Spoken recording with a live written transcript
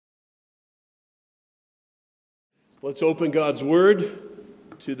Let's open God's Word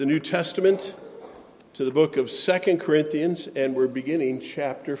to the New Testament, to the book of 2 Corinthians, and we're beginning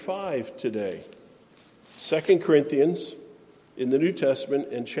chapter 5 today. 2 Corinthians in the New Testament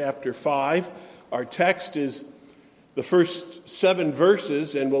and chapter 5. Our text is the first 7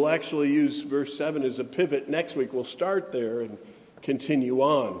 verses, and we'll actually use verse 7 as a pivot. Next week we'll start there and continue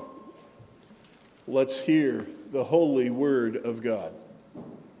on. Let's hear the holy word of God.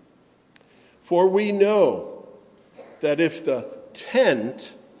 For we know that if the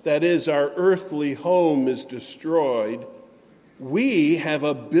tent, that is our earthly home, is destroyed, we have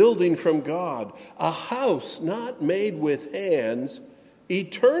a building from God, a house not made with hands,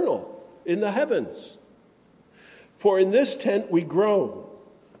 eternal in the heavens. For in this tent we groan,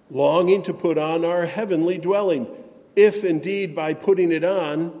 longing to put on our heavenly dwelling, if indeed by putting it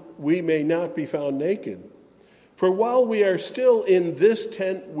on we may not be found naked. For while we are still in this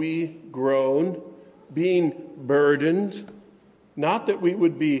tent we groan, being burdened, not that we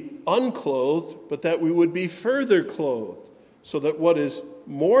would be unclothed, but that we would be further clothed, so that what is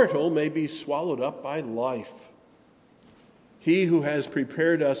mortal may be swallowed up by life. He who has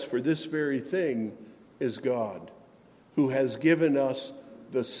prepared us for this very thing is God, who has given us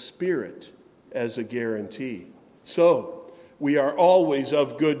the Spirit as a guarantee. So, we are always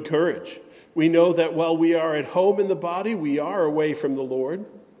of good courage. We know that while we are at home in the body, we are away from the Lord.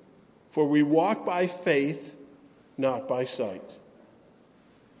 For we walk by faith, not by sight.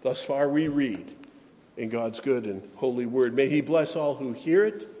 Thus far we read in God's good and holy word. May he bless all who hear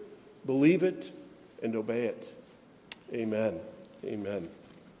it, believe it, and obey it. Amen. Amen.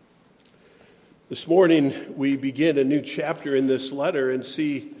 This morning we begin a new chapter in this letter and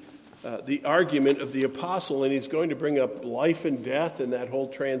see the argument of the apostle, and he's going to bring up life and death and that whole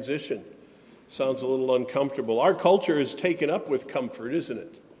transition. Sounds a little uncomfortable. Our culture is taken up with comfort, isn't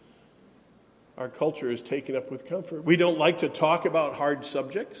it? Our culture is taken up with comfort. We don't like to talk about hard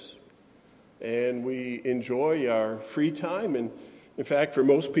subjects, and we enjoy our free time. And in fact, for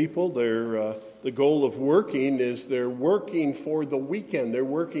most people, the goal of working is they're working for the weekend. They're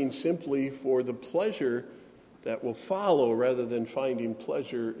working simply for the pleasure that will follow rather than finding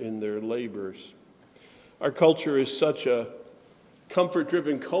pleasure in their labors. Our culture is such a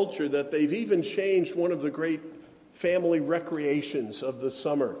comfort-driven culture that they've even changed one of the great family recreations of the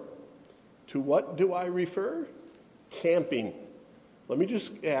summer. To what do I refer? Camping. Let me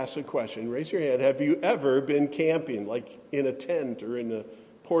just ask a question. Raise your hand. Have you ever been camping, like in a tent or in a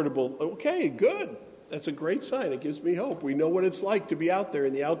portable? Okay, good. That's a great sign. It gives me hope. We know what it's like to be out there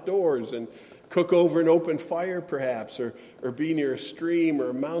in the outdoors and cook over an open fire, perhaps, or be near a stream or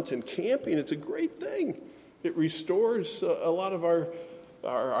a mountain. Camping, it's a great thing. It restores a lot of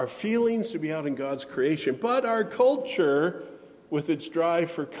our feelings to be out in God's creation. But our culture, with its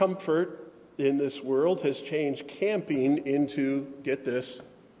drive for comfort in this world, has changed camping into, get this,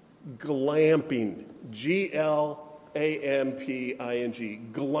 glamping. Glamping.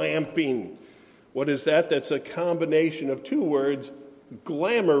 Glamping. What is that? That's a combination of two words,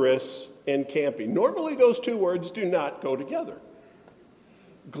 glamorous and camping. Normally those two words do not go together.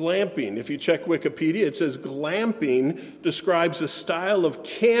 Glamping, if you check Wikipedia, it says glamping describes a style of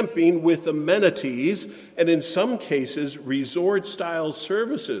camping with amenities and in some cases resort-style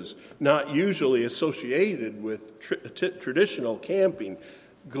services, not usually associated with traditional camping.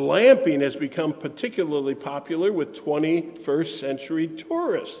 Glamping has become particularly popular with 21st century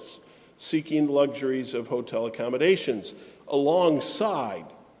tourists seeking luxuries of hotel accommodations alongside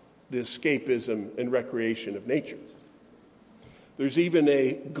the escapism and recreation of nature. There's even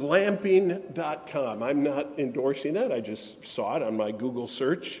a glamping.com. I'm not endorsing that. I just saw it on my Google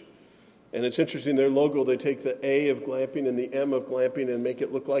search. And it's interesting, their logo, they take the A of glamping and the M of glamping and make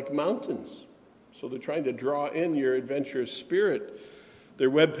it look like mountains. So they're trying to draw in your adventurous spirit. Their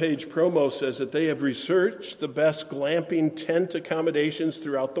webpage promo says that they have researched the best glamping tent accommodations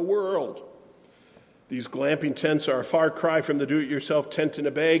throughout the world. These glamping tents are a far cry from the do-it-yourself tent in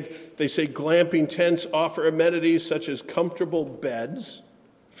a bag. They say glamping tents offer amenities such as comfortable beds,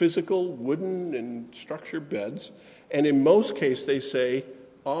 physical wooden and structured beds, and in most cases they say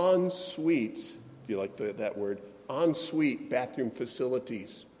en-suite, do you like that word? En-suite bathroom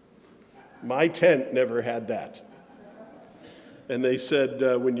facilities. My tent never had that. And they said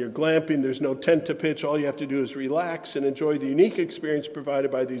when you're glamping, there's no tent to pitch. All you have to do is relax and enjoy the unique experience provided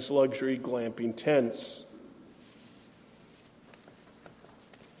by these luxury glamping tents.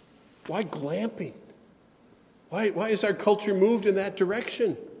 Why glamping? Why is our culture moved in that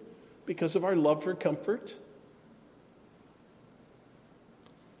direction? Because of our love for comfort?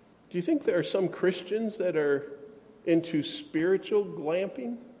 Do you think there are some Christians that are into spiritual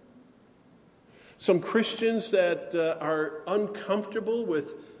glamping? Some Christians that are uncomfortable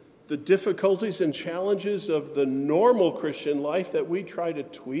with the difficulties and challenges of the normal Christian life that we try to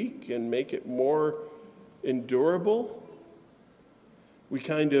tweak and make it more endurable. We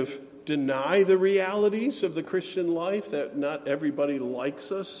kind of deny the realities of the Christian life, that not everybody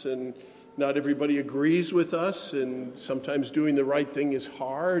likes us and not everybody agrees with us, and sometimes doing the right thing is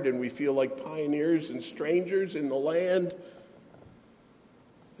hard and we feel like pioneers and strangers in the land.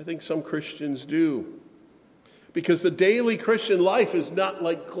 I think some Christians do. Because the daily Christian life is not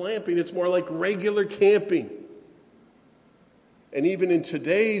like glamping, it's more like regular camping. And even in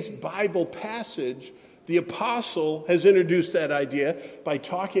today's Bible passage, the apostle has introduced that idea by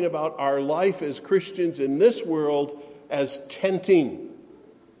talking about our life as Christians in this world as tenting.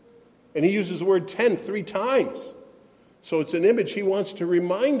 And he uses the word tent 3 times. So it's an image he wants to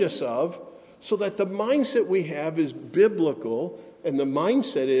remind us of so that the mindset we have is biblical, and the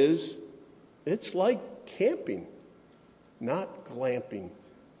mindset is it's like camping, not glamping.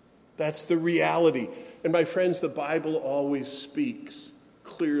 That's the reality. And my friends, the Bible always speaks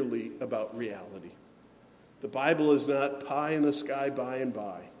clearly about reality. The Bible is not pie in the sky by and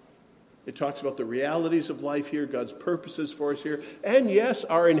by. It talks about the realities of life here, God's purposes for us here, and yes,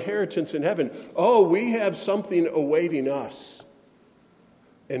 our inheritance in heaven. Oh, we have something awaiting us.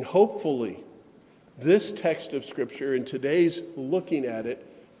 And hopefully, this text of Scripture and today's looking at it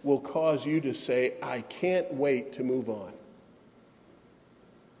will cause you to say, I can't wait to move on.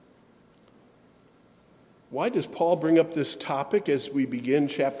 Why does Paul bring up this topic as we begin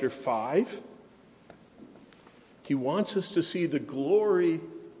chapter 5? He wants us to see the glory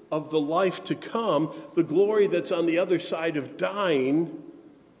of the life to come, the glory that's on the other side of dying,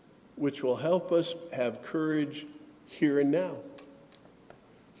 which will help us have courage here and now.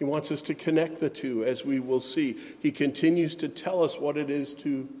 He wants us to connect the two, as we will see. He continues to tell us what it is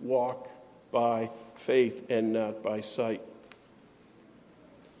to walk by faith and not by sight.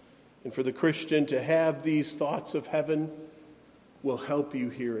 And for the Christian to have these thoughts of heaven will help you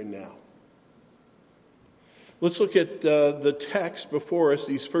here and now. Let's look at the text before us,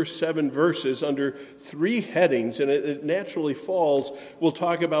 these first 7 verses, under 3 headings, and it naturally falls. We'll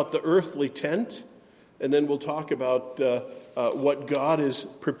talk about the earthly tent, and then we'll talk about what God is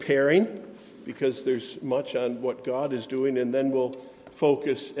preparing, because there's much on what God is doing, and then we'll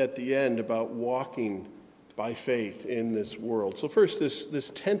focus at the end about walking by faith in this world. So first,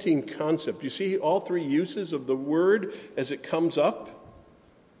 this tenting concept. You see all 3 uses of the word as it comes up?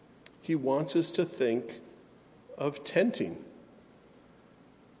 He wants us to think of tenting.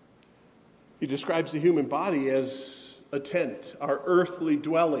 He describes the human body as a tent, our earthly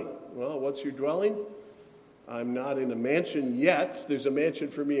dwelling. Well, what's your dwelling? I'm not in a mansion yet. There's a mansion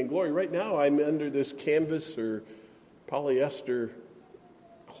for me in glory. Right now, I'm under this canvas or polyester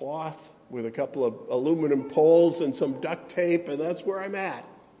cloth with a couple of aluminum poles and some duct tape, and that's where I'm at.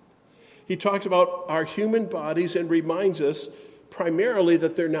 He talks about our human bodies and reminds us primarily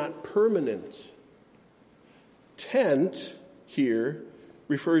that they're not permanent. Tent here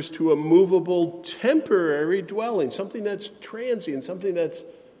refers to a movable, temporary dwelling, something that's transient, something that's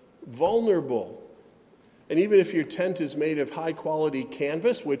vulnerable. And even if your tent is made of high-quality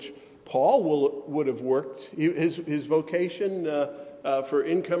canvas, which Paul would have worked, his vocation for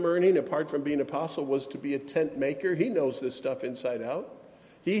income earning, apart from being an apostle, was to be a tent maker. He knows this stuff inside out.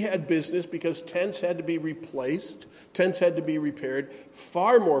 He had business because tents had to be replaced, tents had to be repaired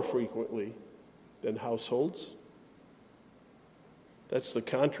far more frequently than households. That's the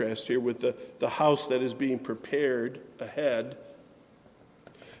contrast here with the house that is being prepared ahead.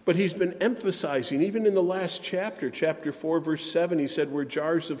 But he's been emphasizing, even in the last chapter, chapter 4, verse 7, he said, we're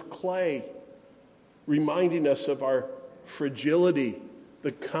jars of clay, reminding us of our fragility,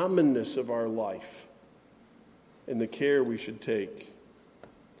 the commonness of our life, and the care we should take.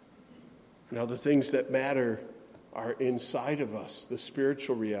 Now, the things that matter are inside of us, the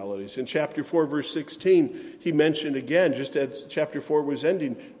spiritual realities. In chapter 4, verse 16, he mentioned again, just as chapter 4 was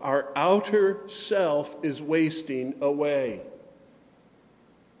ending, our outer self is wasting away.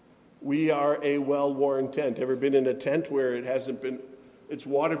 We are a well-worn tent. Ever been in a tent where its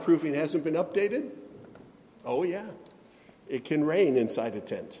waterproofing hasn't been updated? Oh, yeah. It can rain inside a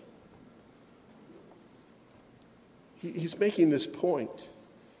tent. He's making this point.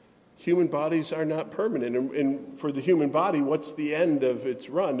 Human bodies are not permanent. And for the human body, what's the end of its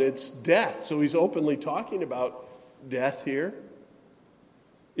run? It's death. So he's openly talking about death here.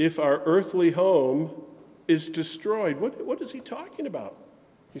 If our earthly home is destroyed, what is he talking about?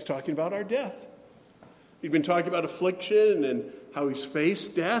 He's talking about our death. He's been talking about affliction and how he's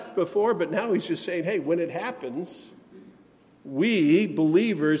faced death before, but now he's just saying, hey, when it happens, We,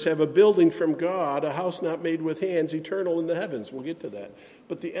 believers, have a building from God, a house not made with hands, eternal in the heavens. We'll get to that.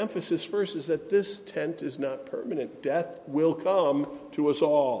 But the emphasis first is that this tent is not permanent. Death will come to us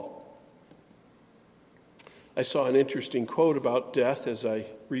all. I saw an interesting quote about death as I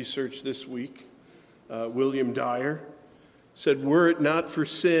researched this week. William Dyer said, "Were it not for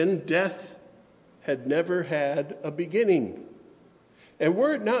sin, death had never had a beginning. And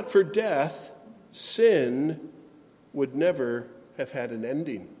were it not for death, sin would never have had an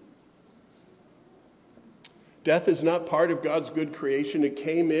ending." Death is not part of God's good creation. It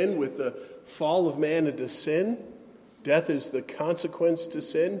came in with the fall of man into sin. Death is the consequence to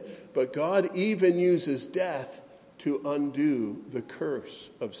sin, but God even uses death to undo the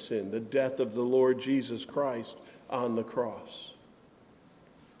curse of sin, the death of the Lord Jesus Christ on the cross.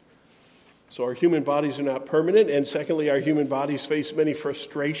 So our human bodies are not permanent, and secondly, our human bodies face many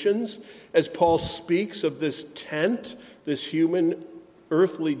frustrations. As Paul speaks of this tent, this human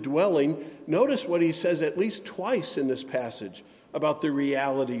earthly dwelling, notice what he says at least twice in this passage about the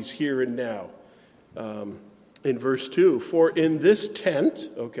realities here and now. In verse 2, "For in this tent,"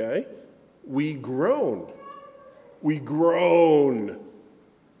 okay, "we groan." We groan.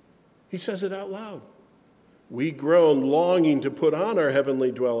 He says it out loud. We groan, longing to put on our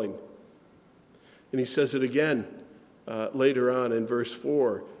heavenly dwelling. And he says it again later on in verse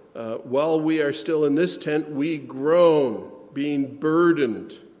 4. "While we are still in this tent, we groan, being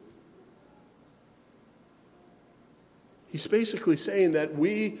burdened." He's basically saying that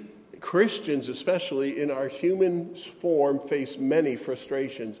we Christians, especially in our human form, face many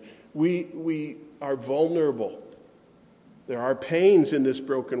frustrations. We are vulnerable. There are pains in this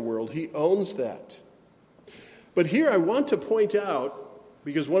broken world. He owns that. But here I want to point out,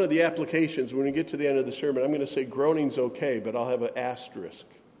 because one of the applications, when we get to the end of the sermon, I'm going to say groaning's okay, but I'll have an asterisk.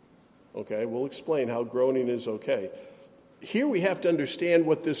 Okay, we'll explain how groaning is okay. Here we have to understand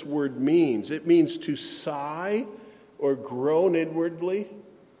what this word means. It means to sigh or groan inwardly.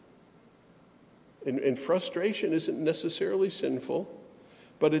 And frustration isn't necessarily sinful,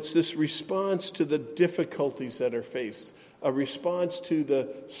 but it's this response to the difficulties that are faced, a response to the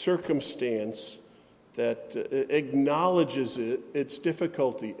circumstance that acknowledges its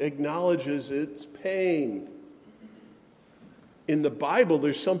difficulty, acknowledges its pain. In the Bible,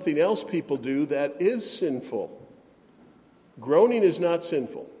 there's something else people do that is sinful. Groaning is not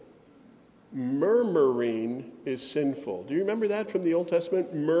sinful. Murmuring is sinful. Do you remember that from the Old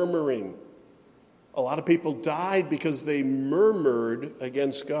Testament? Murmuring. A lot of people died because they murmured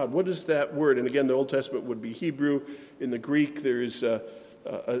against God. What is that word? And again, the Old Testament would be Hebrew. In the Greek, there is a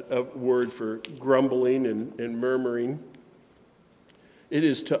word for grumbling and murmuring. It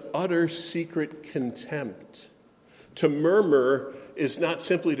is to utter secret contempt. To murmur is not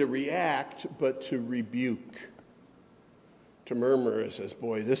simply to react, but to rebuke. To murmur says,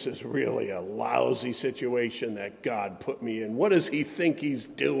 boy, this is really a lousy situation that God put me in. What does he think he's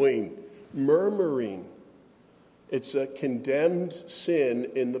doing? Murmuring. It's a condemned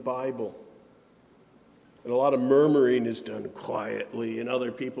sin in the Bible. And a lot of murmuring is done quietly, and other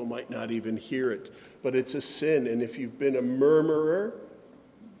people might not even hear it. But it's a sin, and if you've been a murmurer,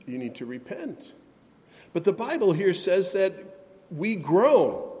 you need to repent. But the Bible here says that we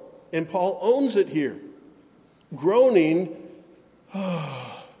groan, and Paul owns it here. Groaning,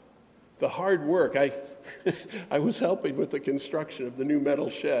 the hard work. I was helping with the construction of the new metal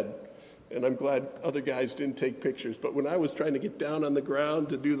shed, and I'm glad other guys didn't take pictures. But when I was trying to get down on the ground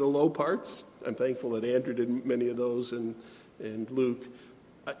to do the low parts, I'm thankful that Andrew did many of those and Luke,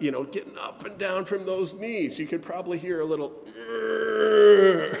 getting up and down from those knees. You could probably hear a little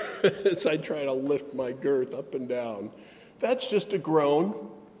as I try to lift my girth up and down. That's just a groan.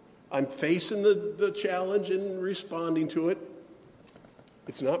 I'm facing the challenge and responding to it.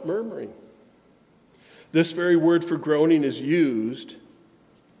 It's not murmuring. This very word for groaning is used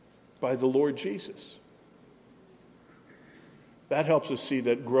by the Lord Jesus. That helps us see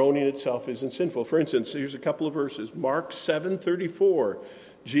that groaning itself isn't sinful. For instance, here's a couple of verses. Mark 7:34.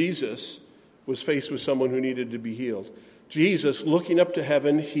 Jesus was faced with someone who needed to be healed. Jesus, looking up to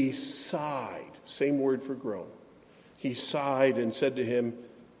heaven, he sighed. Same word for groan. He sighed and said to him,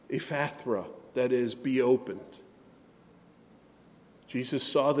 Ephathra, that is, be opened. Jesus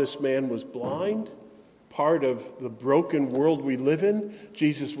saw this man was blind, part of the broken world we live in.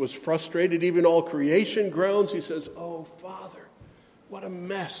 Jesus was frustrated. Even all creation groans. He says, oh, Father, what a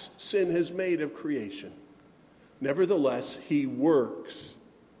mess sin has made of creation. Nevertheless, he works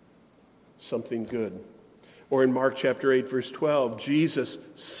something good. Or in Mark chapter 8, verse 12, Jesus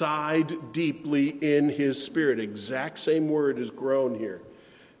sighed deeply in his spirit. Exact same word as groan here.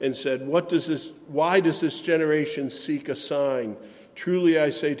 and said, why does this generation seek a sign? Truly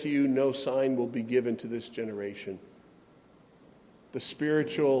I say to you, no sign will be given to this generation. The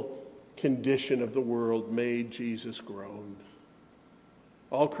spiritual condition of the world made Jesus groan.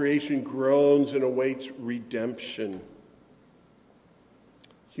 All creation groans and awaits redemption.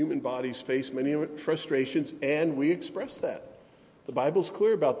 Human bodies face many frustrations, and we express that. The Bible's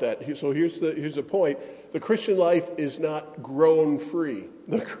clear about that. So here's the point. The Christian life is not groan-free.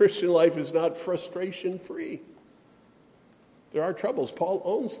 The Christian life is not frustration-free. There are troubles. Paul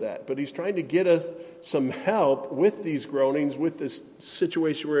owns that, but he's trying to get us some help with these groanings, with this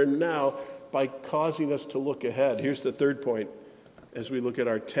situation we're in now, by causing us to look ahead. Here's the third point as we look at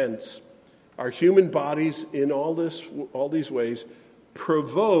our tents. Our human bodies, in all these ways,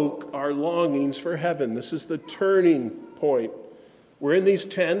 provoke our longings for heaven. This is the turning point. We're in these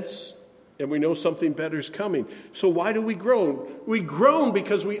tents, and we know something better is coming. So why do we groan? We groan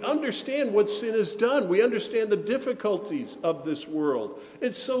because we understand what sin has done. We understand the difficulties of this world.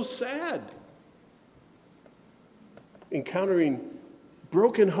 It's so sad. Encountering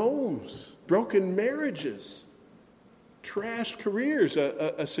broken homes, broken marriages, trashed careers,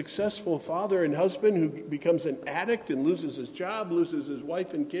 a successful father and husband who becomes an addict and loses his job, loses his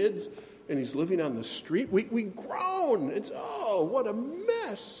wife and kids, and he's living on the street. We groan. It's, oh, what a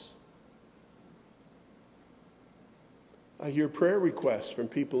mess. I hear prayer requests from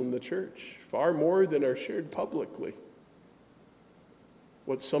people in the church, far more than are shared publicly.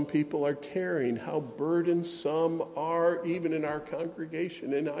 What some people are carrying, how burdened some are, even in our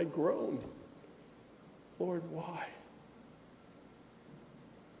congregation, and I groan. Lord, why?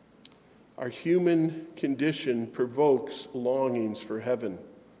 Our human condition provokes longings for heaven.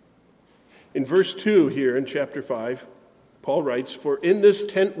 In verse 2 here in chapter 5, Paul writes, "For in this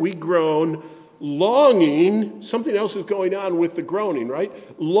tent we groan, longing," something else is going on with the groaning, right?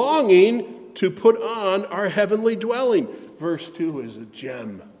 "Longing to put on our heavenly dwelling." Verse 2 is a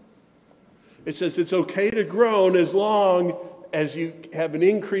gem. It says it's okay to groan as long as you have an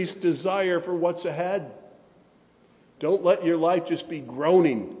increased desire for what's ahead. Don't let your life just be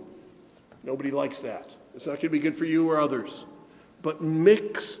groaning. Nobody likes that. It's not going to be good for you or others. But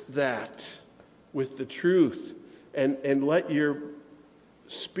mix that with the truth and let your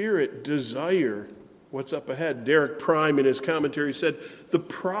spirit desire what's up ahead. Derek Prime in his commentary said, "The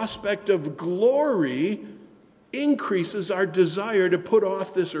prospect of glory increases our desire to put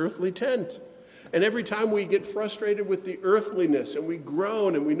off this earthly tent." And every time we get frustrated with the earthliness and we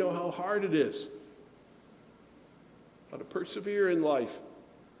groan and we know how hard it is, how to persevere in life,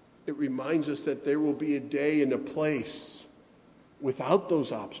 it reminds us that there will be a day and a place without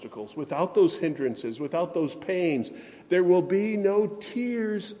those obstacles, without those hindrances, without those pains. There will be no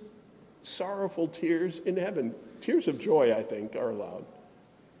tears, sorrowful tears in heaven. Tears of joy, I think, are allowed.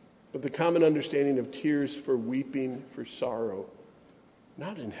 But the common understanding of tears for weeping, for sorrow,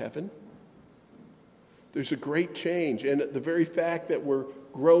 not in heaven. There's a great change. And the very fact that we're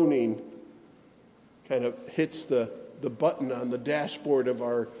groaning kind of hits the button on the dashboard of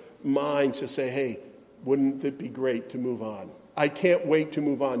our minds to say, hey, wouldn't it be great to move on? I can't wait to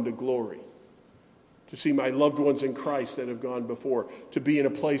move on to glory, to see my loved ones in Christ that have gone before, to be in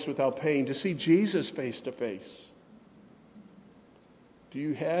a place without pain, to see Jesus face to face. Do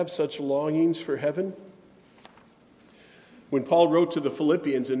you have such longings for heaven? When Paul wrote to the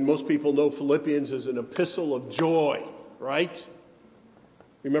Philippians, and most people know Philippians as an epistle of joy, right?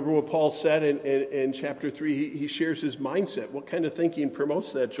 Remember what Paul said in chapter 3? He shares his mindset. What kind of thinking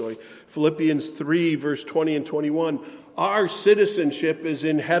promotes that joy? Philippians 3, verse 20 and 21. Our citizenship is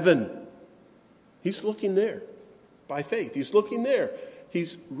in heaven. He's looking there by faith. He's looking there.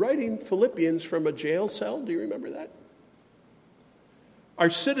 He's writing Philippians from a jail cell. Do you remember that? Our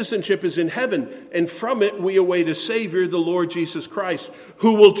citizenship is in heaven, and from it we await a Savior, the Lord Jesus Christ,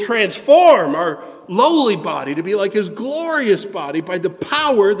 who will transform our lowly body to be like his glorious body by the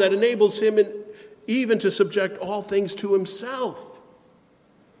power that enables him even to subject all things to himself.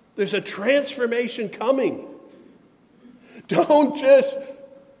 There's a transformation coming. Don't just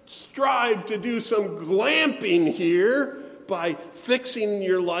strive to do some glamping here by fixing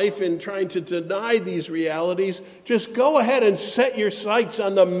your life and trying to deny these realities. Just go ahead and set your sights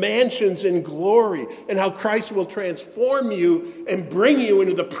on the mansions in glory and how Christ will transform you and bring you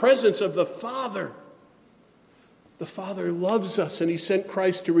into the presence of the Father. The Father loves us, and he sent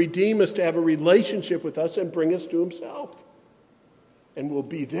Christ to redeem us, to have a relationship with us and bring us to himself. And we'll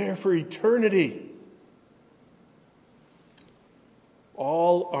be there for eternity.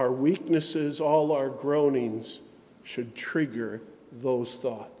 All our weaknesses, all our groanings should trigger those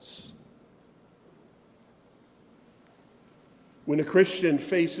thoughts. When a Christian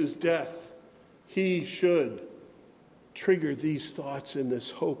faces death, he should trigger these thoughts in this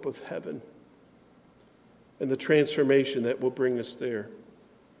hope of heaven and the transformation that will bring us there.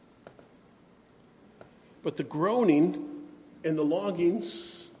 But the groaning and the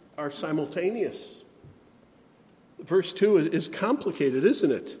longings are simultaneous. Verse 2 is complicated,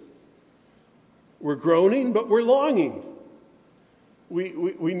 isn't it? We're groaning, but we're longing.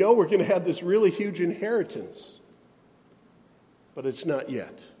 We know we're going to have this really huge inheritance, but it's not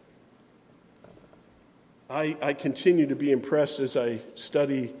yet. I continue to be impressed as I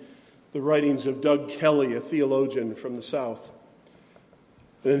study the writings of Doug Kelly, a theologian from the South.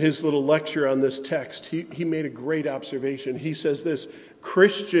 And in his little lecture on this text, he made a great observation. He says this: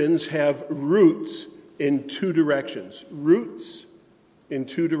 Christians have roots in two directions. Roots in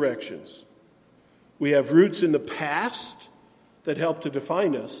two directions. We have roots in the past that help to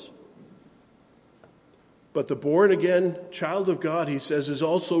define us. But the born-again child of God, he says, is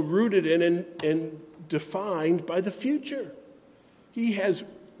also rooted in and defined by the future. He has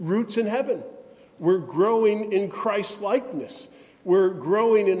roots in heaven. We're growing in Christ-likeness. We're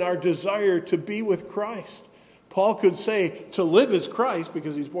growing in our desire to be with Christ. Paul could say to live is Christ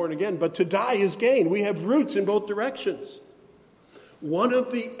because he's born again, but to die is gain. We have roots in both directions. One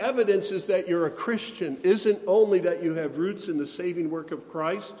of the evidences that you're a Christian isn't only that you have roots in the saving work of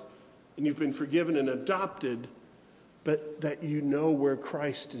Christ and you've been forgiven and adopted, but that you know where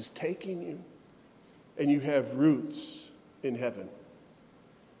Christ is taking you and you have roots in heaven.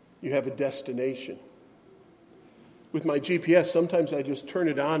 You have a destination. With my GPS, sometimes I just turn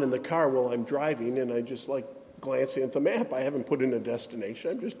it on in the car while I'm driving and I just like glancing at the map. I haven't put in a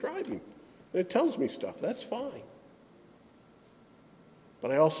destination. I'm just driving. And it tells me stuff. That's fine.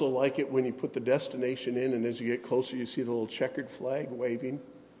 But I also like it when you put the destination in and as you get closer, you see the little checkered flag waving.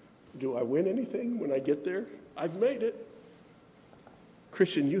 Do I win anything when I get there? I've made it.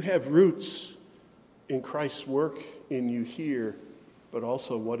 Christian, you have roots in Christ's work in you here, but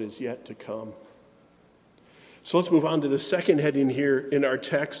also what is yet to come. So let's move on to the second heading here in our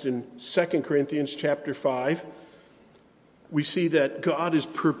text in 2 Corinthians chapter 5. We see that God is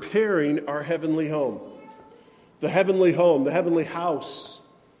preparing our heavenly home. The heavenly home, the heavenly house,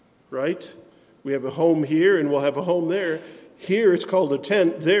 right? We have a home here and we'll have a home there. Here it's called a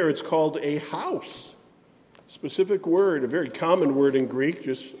tent. There it's called a house. Specific word, a very common word in Greek,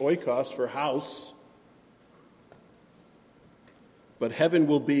 just oikos for house. But heaven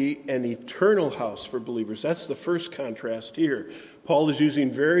will be an eternal house for believers. That's the first contrast here. Paul is using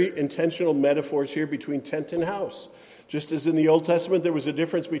very intentional metaphors here between tent and house. Just as in the Old Testament, there was a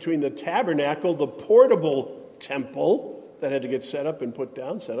difference between the tabernacle, the portable temple that had to get set up and put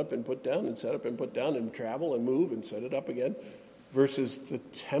down, set up and put down, and set up and put down, and travel and move and set it up again, versus the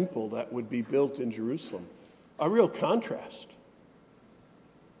temple that would be built in Jerusalem. A real contrast.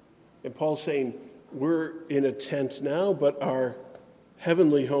 And Paul's saying, we're in a tent now, but our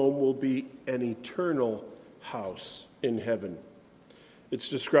heavenly home will be an eternal house in heaven. It's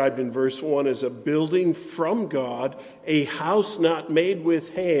described in verse 1 as a building from God, a house not made with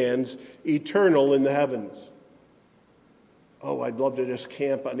hands, eternal in the heavens. Oh, I'd love to just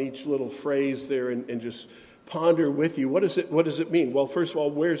camp on each little phrase there and just ponder with you. What does it mean? Well, first of all,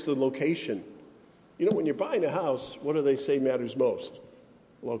 where's the location? You know, when you're buying a house, what do they say matters most?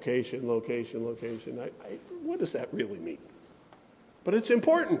 Location, location, location. What does that really mean? But it's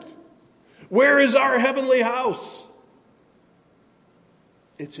important. Where is our heavenly house?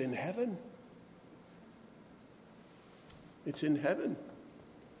 It's in heaven. It's in heaven.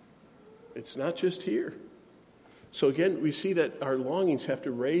 It's not just here. So again, we see that our longings have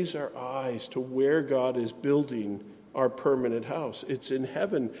to raise our eyes to where God is building our permanent house. It's in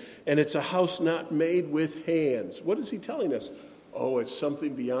heaven, and it's a house not made with hands. What is he telling us? Oh, it's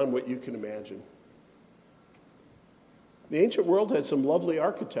something beyond what you can imagine. The ancient world had some lovely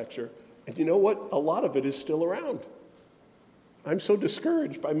architecture, and you know what? A lot of it is still around. I'm so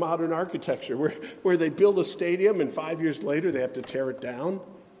discouraged by modern architecture, where they build a stadium and 5 years later they have to tear it down.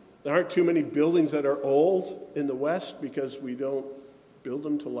 There aren't too many buildings that are old in the West because we don't build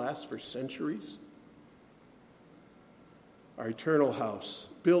them to last for centuries. Our eternal house,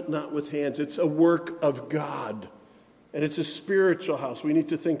 built not with hands, it's a work of God. And it's a spiritual house. We need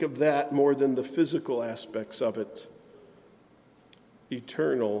to think of that more than the physical aspects of it.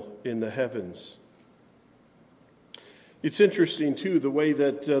 Eternal in the heavens. It's interesting, too, the way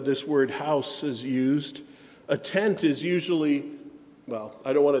that this word house is used. A tent is usually, well,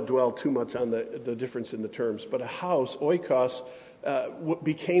 I don't want to dwell too much on the difference in the terms, but a house, oikos,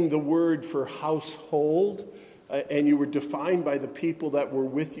 became the word for household, and you were defined by the people that were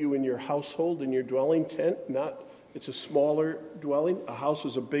with you in your household, in your dwelling tent, not It's a smaller dwelling. A house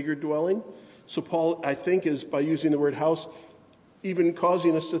is a bigger dwelling. So Paul, I think, is by using the word house, even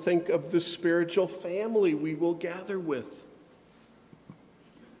causing us to think of the spiritual family we will gather with.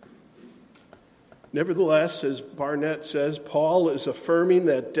 Nevertheless, as Barnett says, Paul is affirming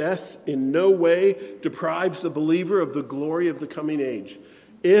that death in no way deprives the believer of the glory of the coming age.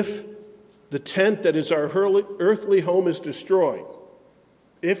 If the tent that is our earthly home is destroyed,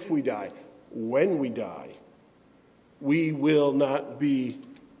 if we die, when we die, we will not be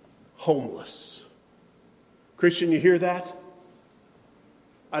homeless. Christian, you hear that?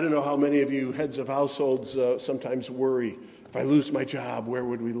 I don't know how many of you heads of households sometimes worry. If I lose my job, where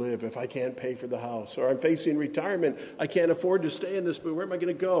would we live? If I can't pay for the house, or I'm facing retirement, I can't afford to stay in this, but where am I going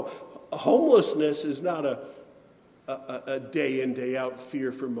to go? Homelessness is not a day in, day out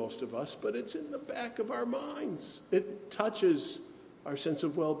fear for most of us, but it's in the back of our minds. It touches our sense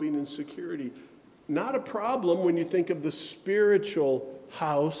of well-being and security. Not a problem when you think of the spiritual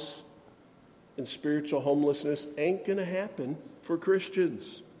house, and spiritual homelessness ain't going to happen for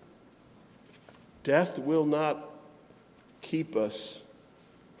Christians. Death will not keep us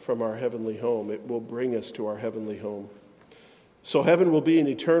from our heavenly home. It will bring us to our heavenly home. So heaven will be an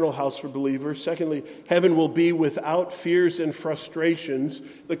eternal house for believers. Secondly, heaven will be without fears and frustrations.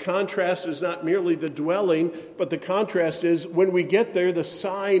 The contrast is not merely the dwelling, but the contrast is when we get there, the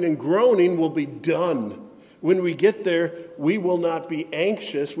sighing and groaning will be done. When we get there, we will not be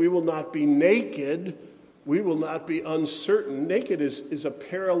anxious. We will not be naked. We will not be uncertain. Naked is a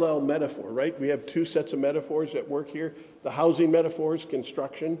parallel metaphor, right? We have two sets of metaphors at work here. The housing metaphors,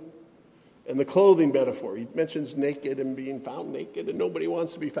 construction, and the clothing metaphor. He mentions naked and being found naked, and nobody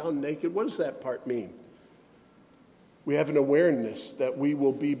wants to be found naked. What does that part mean? We have an awareness that we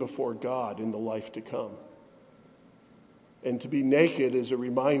will be before God in the life to come. And to be naked is a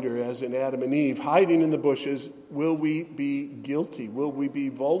reminder, as in Adam and Eve, hiding in the bushes, will we be guilty? Will we be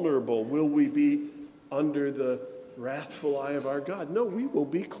vulnerable? Will we be under the wrathful eye of our God? No, we will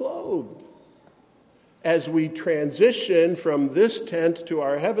be clothed. As we transition from this tent to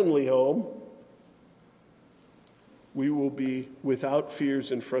our heavenly home, we will be without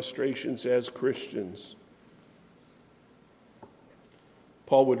fears and frustrations as Christians.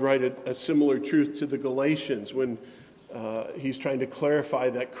 Paul would write a similar truth to the Galatians when he's trying to clarify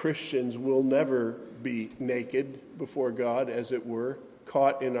that Christians will never be naked before God, as it were,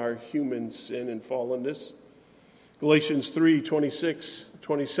 caught in our human sin and fallenness. Galatians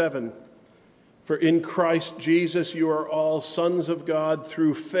 3:26-27. For in Christ Jesus you are all sons of God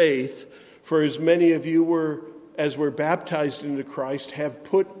through faith, for as many of you as were baptized into Christ have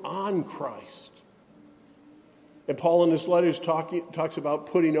put on Christ. And Paul in his letters talks about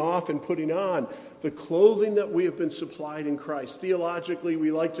putting off and putting on the clothing that we have been supplied in Christ. Theologically,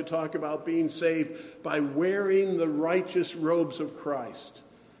 we like to talk about being saved by wearing the righteous robes of Christ,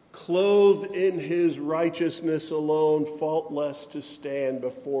 clothed in his righteousness alone, faultless to stand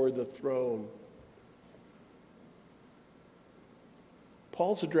before the throne.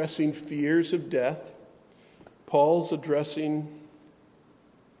 Paul's addressing fears of death. Paul's addressing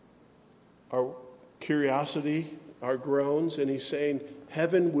our curiosity, our groans, and he's saying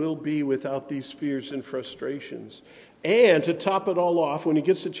heaven will be without these fears and frustrations. And to top it all off, when he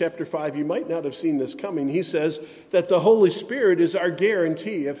gets to chapter 5, you might not have seen this coming, he says that the Holy Spirit is our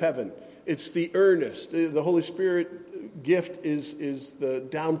guarantee of heaven. It's the earnest. The Holy Spirit gift is the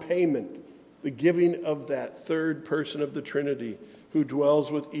down payment, the giving of that third person of the Trinity who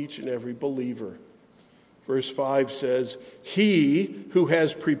dwells with each and every believer. Verse 5 says, He who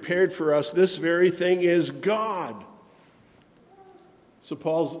has prepared for us this very thing is God. So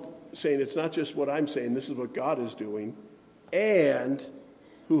Paul's saying it's not just what I'm saying, this is what God is doing, and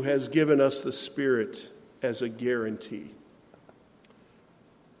who has given us the Spirit as a guarantee.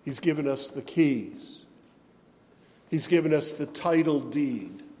 He's given us the keys. He's given us the title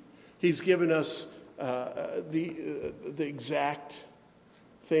deed. He's given us the exact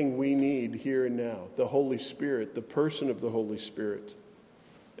thing we need here and now, the Holy Spirit, the person of the Holy Spirit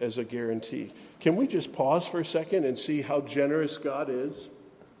as a guarantee. Can we just pause for a second and see how generous God is?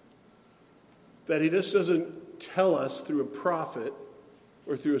 That he just doesn't tell us through a prophet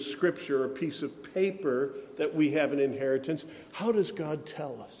or through a scripture or a piece of paper that we have an inheritance. How does God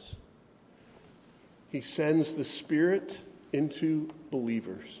tell us? He sends the Spirit into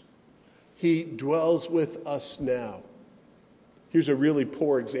believers. He dwells with us now. Here's a really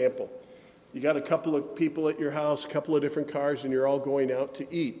poor example. You got a couple of people at your house, a couple of different cars, and you're all going out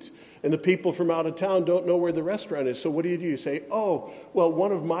to eat. And the people from out of town don't know where the restaurant is. So what do? You say, oh, well,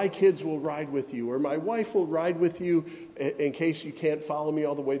 one of my kids will ride with you, or my wife will ride with you in case you can't follow me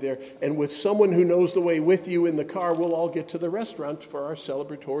all the way there. And with someone who knows the way with you in the car, we'll all get to the restaurant for our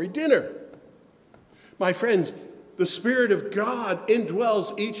celebratory dinner. My friends, the Spirit of God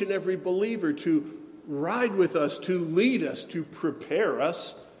indwells each and every believer to ride with us, to lead us, to prepare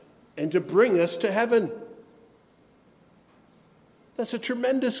us, and to bring us to heaven. That's a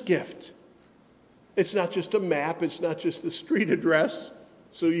tremendous gift. It's not just a map. It's not just the street address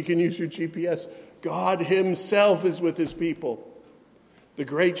so you can use your GPS. God himself is with his people. The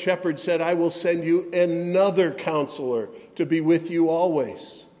great shepherd said, I will send you another counselor to be with you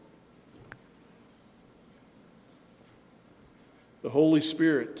always. The Holy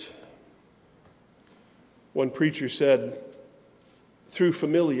Spirit. One preacher said, through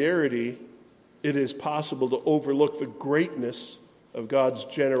familiarity, it is possible to overlook the greatness of God's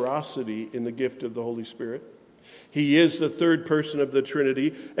generosity in the gift of the Holy Spirit. He is the third person of the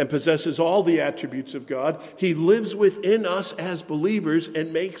Trinity and possesses all the attributes of God. He lives within us as believers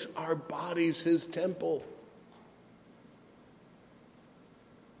and makes our bodies his temple.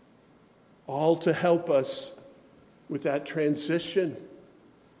 All to help us with that transition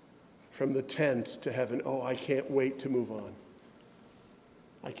from the tent to heaven. Oh, I can't wait to move on.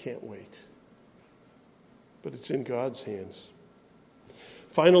 I can't wait. But it's in God's hands.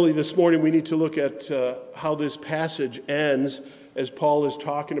 Finally, this morning, we need to look at how this passage ends as Paul is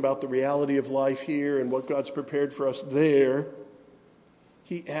talking about the reality of life here and what God's prepared for us there.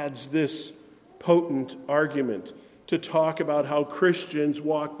 He adds this potent argument to talk about how Christians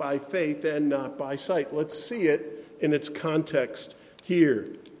walk by faith and not by sight. Let's see it in its context here.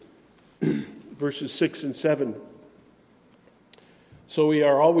 Verses 6 and 7. So we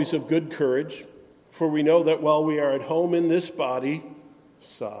are always of good courage, for we know that while we are at home in this body,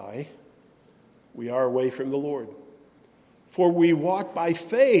 sigh, we are away from the Lord. For we walk by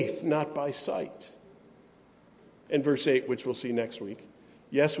faith, not by sight. And verse 8, which we'll see next week.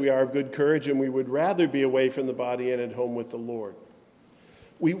 Yes, we are of good courage, and we would rather be away from the body and at home with the Lord.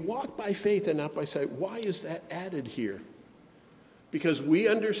 We walk by faith and not by sight. Why is that added here? Because we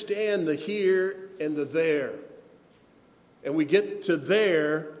understand the here and the there. And we get to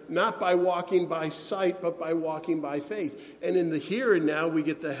there not by walking by sight, but by walking by faith. And in the here and now, we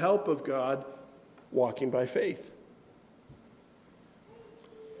get the help of God walking by faith.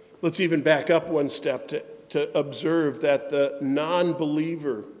 Let's even back up one step to observe that the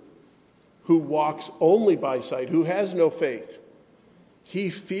non-believer who walks only by sight, who has no faith, he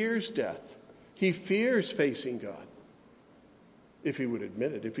fears death. He fears facing God. If he would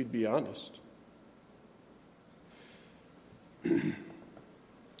admit it, if he'd be honest.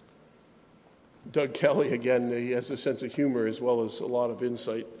 Doug Kelly, again, he has a sense of humor as well as a lot of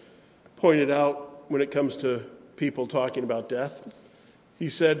insight, pointed out when it comes to people talking about death. He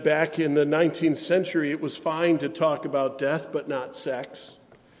said back in the 19th century, it was fine to talk about death, but not sex.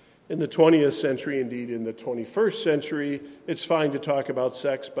 In the 20th century, indeed in the 21st century, it's fine to talk about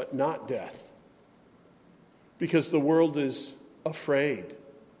sex, but not death. Because the world is afraid,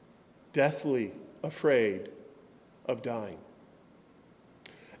 deathly afraid of dying.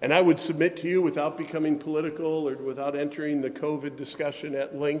 And I would submit to you, without becoming political or without entering the COVID discussion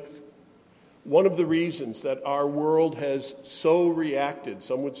at length, one of the reasons that our world has so reacted,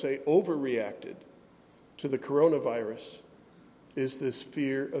 some would say overreacted, to the coronavirus is this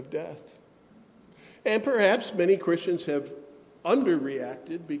fear of death. And perhaps many Christians have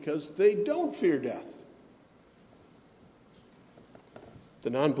underreacted because they don't fear death.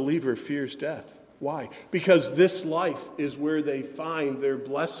 The non-believer fears death. Why? Because this life is where they find their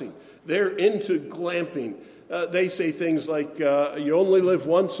blessing. They're into glamping. They say things like, you only live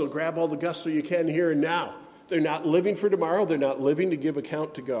once, so grab all the gusto you can here and now. They're not living for tomorrow. They're not living to give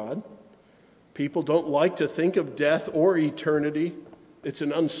account to God. People don't like to think of death or eternity. It's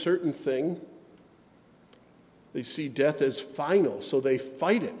an uncertain thing. They see death as final, so they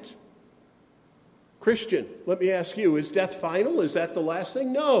fight it. Christian, let me ask you, is death final? Is that the last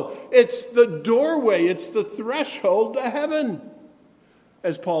thing? No, it's the doorway. It's the threshold to heaven.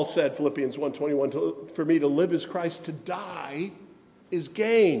 As Paul said, Philippians 1:21, for me to live is Christ, to die is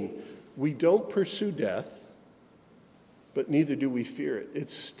gain. We don't pursue death, but neither do we fear it.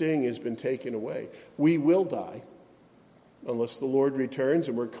 Its sting has been taken away. We will die unless the Lord returns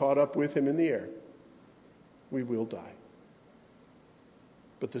and we're caught up with him in the air. We will die.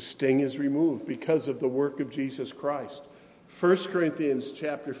 But the sting is removed because of the work of Jesus Christ. 1 Corinthians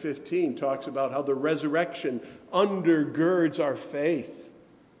chapter 15 talks about how the resurrection undergirds our faith.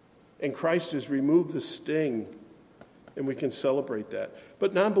 And Christ has removed the sting, and we can celebrate that.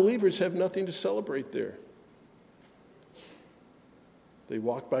 But non-believers have nothing to celebrate there. They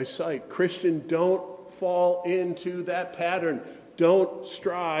walk by sight. Christian, don't fall into that pattern. Don't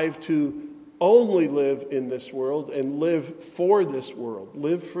strive to only live in this world and live for this world.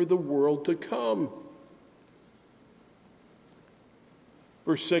 Live for the world to come.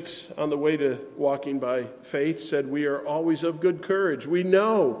 Verse 6, on the way to walking by faith, said, we are always of good courage. We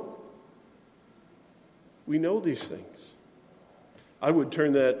know these things. I would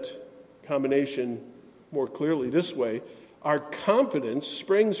turn that combination more clearly this way. Our confidence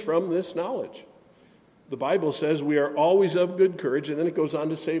springs from this knowledge. The Bible says we are always of good courage, and then it goes on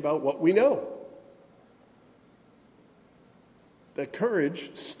to say about what we know. That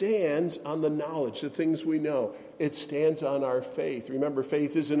courage stands on the knowledge, the things we know. It stands on our faith. Remember,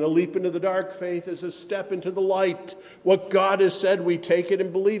 faith isn't a leap into the dark. Faith is a step into the light. What God has said, we take it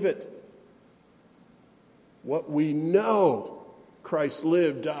and believe it. What we know, Christ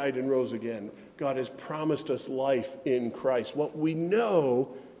lived, died, and rose again. God has promised us life in Christ. What we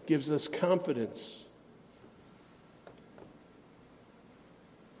know gives us confidence.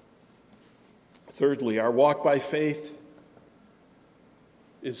 Thirdly, our walk by faith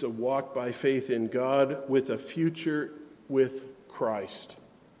is a walk by faith in God with a future with Christ.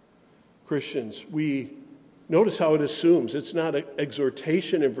 Christians, we notice how it assumes. It's not an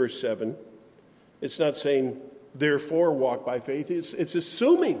exhortation in verse 7. It's not saying, therefore walk by faith. It's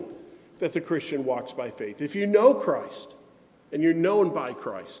assuming that the Christian walks by faith. If you know Christ and you're known by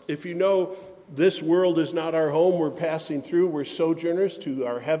Christ, if you know this world is not our home, we're passing through, we're sojourners to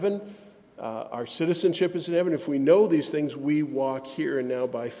our heaven, our citizenship is in heaven. If we know these things, we walk here and now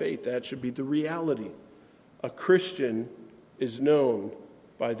by faith. That should be the reality. A Christian is known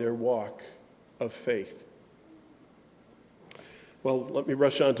by their walk of faith. Well, let me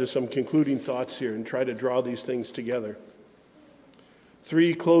rush on to some concluding thoughts here and try to draw these things together.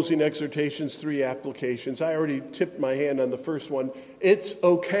 3 closing exhortations, 3 applications. I already tipped my hand on the first one. It's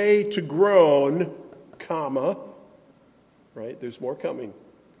okay to groan, comma, right? There's more coming.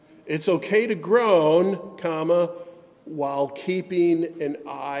 It's okay to groan, comma, while keeping an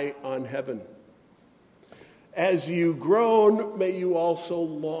eye on heaven. As you groan, may you also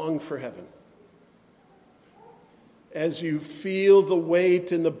long for heaven. As you feel the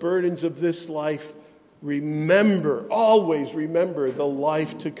weight and the burdens of this life, remember, always remember the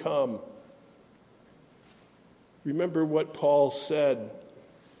life to come. Remember what Paul said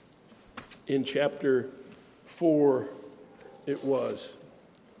in chapter 4, it was,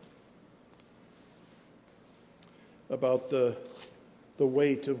 about the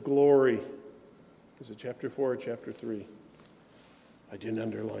weight of glory. Is it chapter 4 or chapter 3? I didn't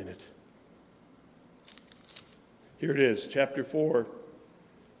underline it. Here it is, chapter 4,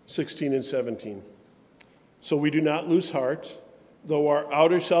 16 and 17. So we do not lose heart, though our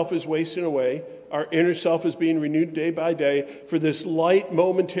outer self is wasting away, our inner self is being renewed day by day, for this light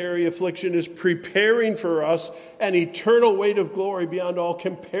momentary affliction is preparing for us an eternal weight of glory beyond all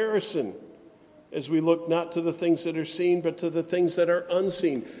comparison, as we look not to the things that are seen, but to the things that are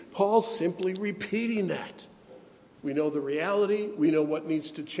unseen. Paul's simply repeating that. We know the reality, we know what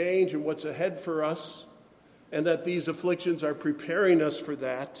needs to change and what's ahead for us, and that these afflictions are preparing us for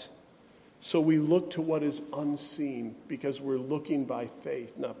that. So we look to what is unseen because we're looking by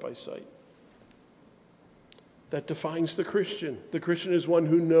faith, not by sight. That defines the Christian. The Christian is one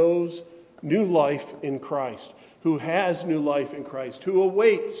who knows new life in Christ, who has new life in Christ, who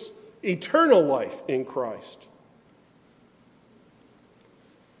awaits eternal life in Christ.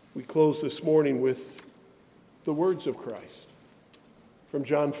 We close this morning with the words of Christ from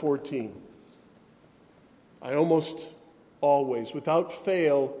John 14. I almost always, without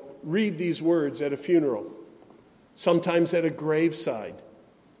fail, read these words at a funeral, sometimes at a graveside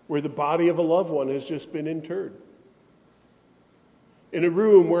where the body of a loved one has just been interred, in a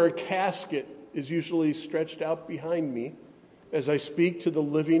room where a casket is usually stretched out behind me as I speak to the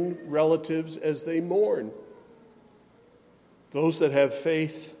living relatives as they mourn. Those that have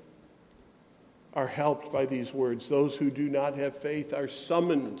faith are helped by these words. Those who do not have faith are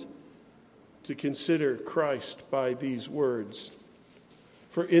summoned to consider Christ by these words.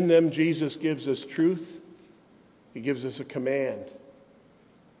 For in them Jesus gives us truth. He gives us a command.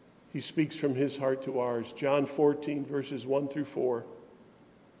 He speaks from his heart to ours. John 14, verses 1 through 4.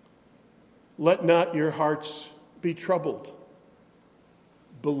 Let not your hearts be troubled.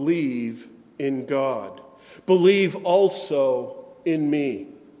 Believe in God. Believe also in me.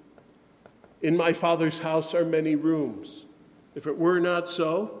 In my Father's house are many rooms. If it were not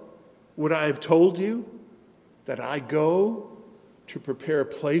so, would I have told you that I go to prepare a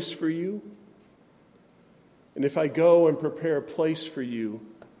place for you. And if I go and prepare a place for you,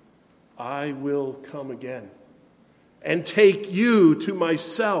 I will come again and take you to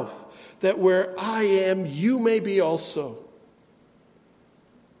myself, that where I am, you may be also.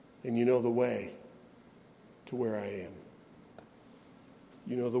 And you know the way to where I am.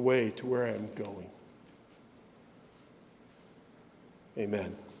 You know the way to where I am going.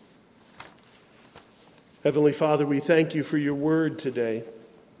 Amen. Heavenly Father, we thank you for your word today.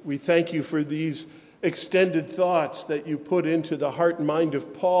 We thank you for these extended thoughts that you put into the heart and mind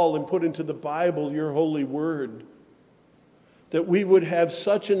of Paul and put into the Bible, your holy word. That we would have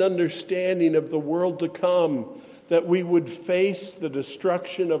such an understanding of the world to come, that we would face the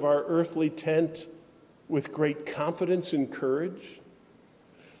destruction of our earthly tent with great confidence and courage.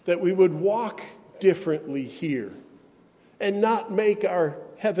 That we would walk differently here and not make our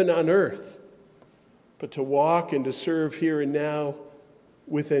heaven on earth, but to walk and to serve here and now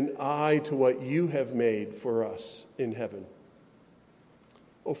with an eye to what you have made for us in heaven.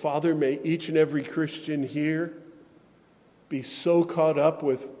 Oh, Father, may each and every Christian here be so caught up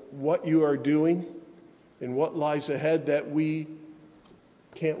with what you are doing and what lies ahead that we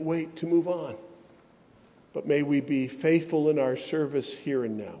can't wait to move on. But may we be faithful in our service here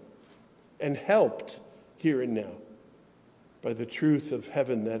and now and helped here and now by the truth of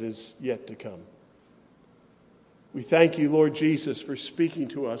heaven that is yet to come. We thank you, Lord Jesus, for speaking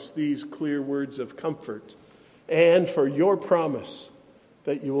to us these clear words of comfort and for your promise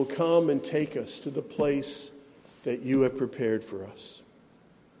that you will come and take us to the place that you have prepared for us.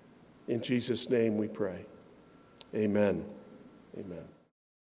 In Jesus' name we pray. Amen. Amen.